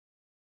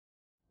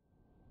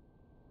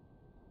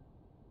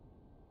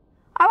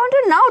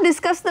to now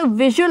discuss the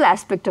visual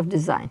aspect of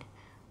design.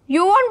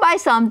 You won't buy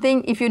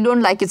something if you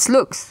don't like its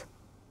looks,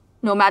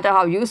 no matter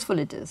how useful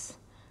it is.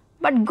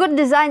 But good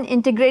design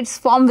integrates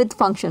form with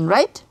function,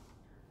 right?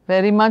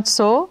 Very much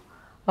so.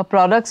 A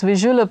product's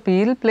visual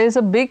appeal plays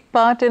a big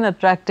part in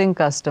attracting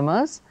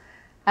customers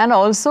and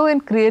also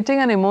in creating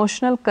an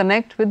emotional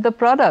connect with the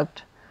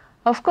product.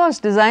 Of course,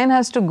 design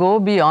has to go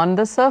beyond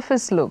the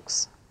surface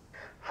looks.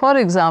 For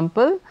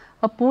example,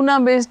 a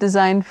Pune-based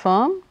design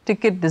firm,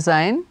 Ticket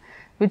Design,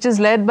 which is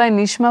led by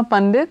Nishma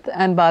Pandit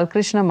and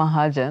Balkrishna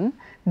Mahajan,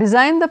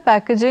 designed the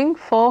packaging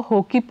for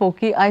Hokey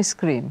Pokey ice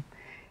cream.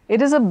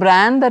 It is a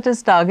brand that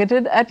is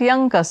targeted at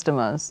young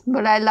customers.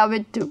 But I love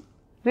it too.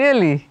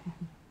 Really?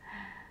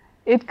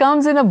 It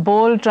comes in a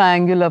bold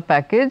triangular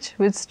package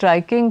with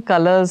striking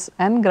colors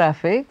and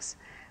graphics,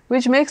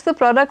 which makes the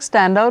product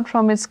stand out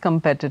from its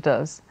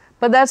competitors.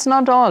 But that's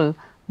not all.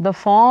 The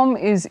form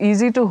is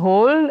easy to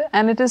hold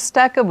and it is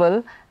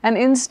stackable and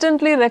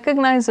instantly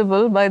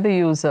recognizable by the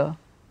user.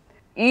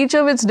 Each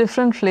of its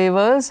different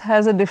flavors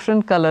has a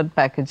different colored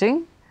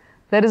packaging.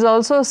 There is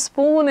also a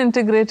spoon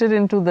integrated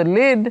into the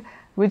lid,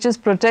 which is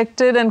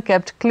protected and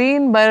kept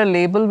clean by a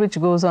label which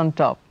goes on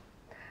top.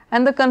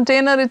 And the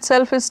container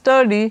itself is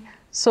sturdy,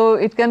 so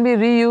it can be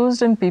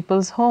reused in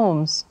people's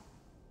homes.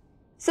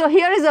 So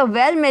here is a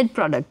well-made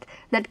product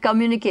that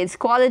communicates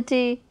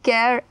quality,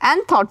 care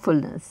and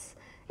thoughtfulness.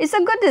 It's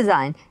a good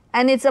design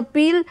and its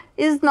appeal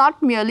is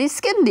not merely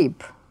skin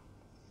deep.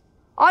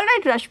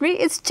 Alright Rashmi,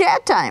 it's chair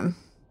time.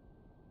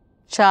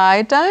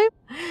 Chai time?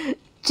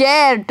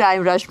 Chair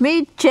time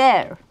Rashmi,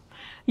 chair.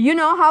 You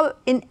know how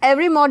in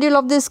every module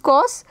of this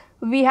course,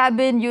 we have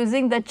been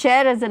using the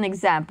chair as an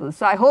example.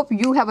 So I hope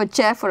you have a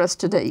chair for us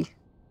today.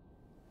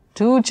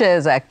 2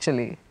 chairs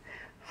actually.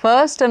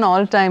 First, an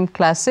all-time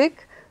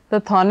classic, the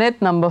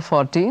Thonet No.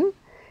 14.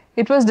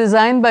 It was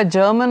designed by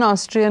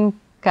German-Austrian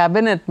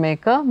cabinet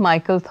maker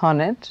Michael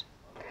Thonet.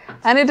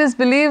 And it is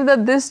believed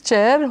that this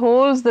chair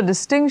holds the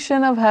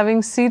distinction of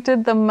having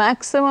seated the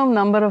maximum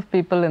number of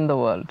people in the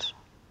world.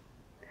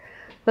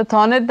 The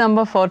Thonet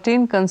No.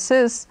 14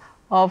 consists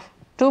of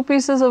 2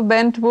 pieces of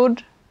bent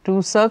wood,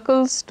 2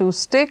 circles, 2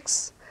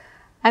 sticks,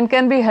 and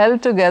can be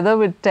held together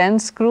with 10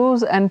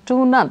 screws and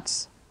 2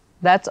 nuts.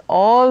 That's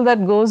all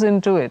that goes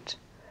into it.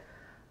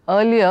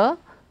 Earlier,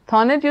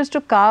 Thonet used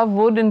to carve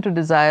wood into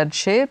desired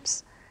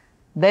shapes.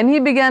 Then he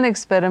began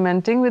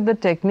experimenting with the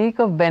technique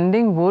of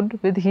bending wood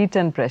with heat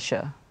and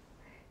pressure.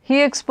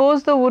 He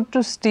exposed the wood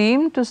to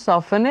steam to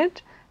soften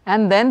it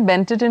and then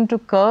bent it into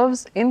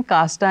curves in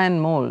cast iron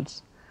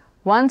molds.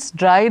 Once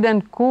dried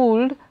and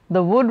cooled,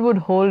 the wood would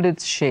hold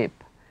its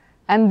shape.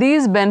 And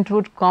these bent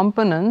wood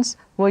components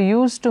were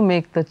used to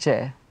make the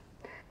chair.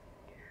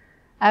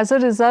 As a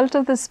result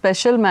of this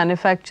special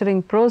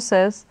manufacturing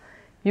process,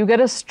 you get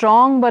a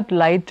strong but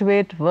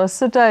lightweight,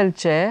 versatile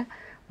chair,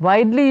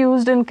 widely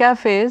used in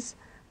cafes,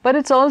 but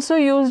it's also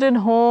used in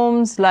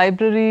homes,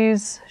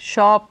 libraries,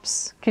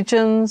 shops,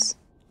 kitchens.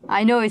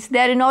 I know, it's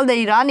there in all the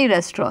Irani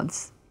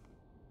restaurants.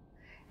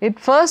 It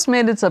first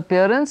made its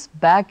appearance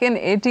back in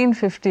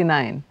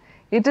 1859.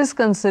 It is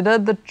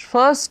considered the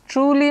first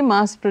truly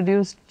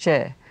mass-produced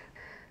chair.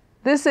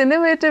 This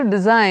innovative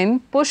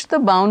design pushed the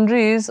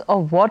boundaries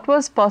of what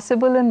was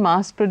possible in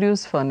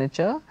mass-produced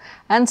furniture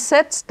and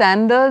set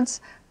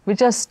standards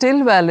which are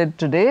still valid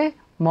today,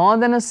 more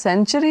than a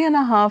century and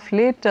a half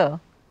later.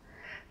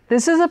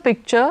 This is a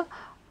picture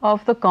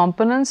of the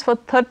components for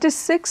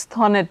 36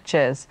 Thonet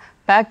chairs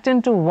packed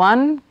into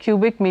 1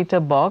 cubic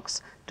meter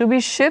box to be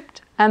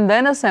shipped and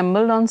then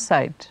assembled on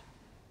site.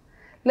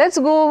 Let's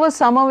go over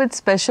some of its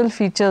special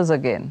features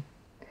again.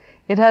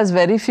 It has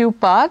very few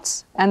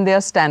parts and they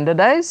are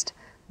standardized.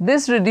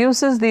 This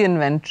reduces the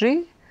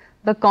inventory.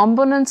 The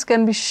components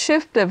can be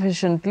shipped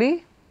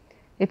efficiently.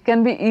 It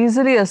can be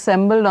easily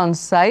assembled on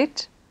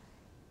site.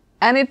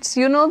 And it's,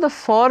 you know, the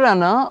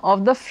forerunner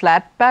of the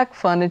flat pack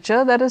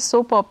furniture that is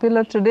so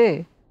popular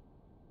today.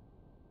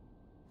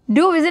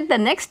 Do visit the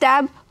next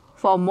tab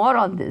for more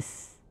on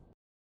this.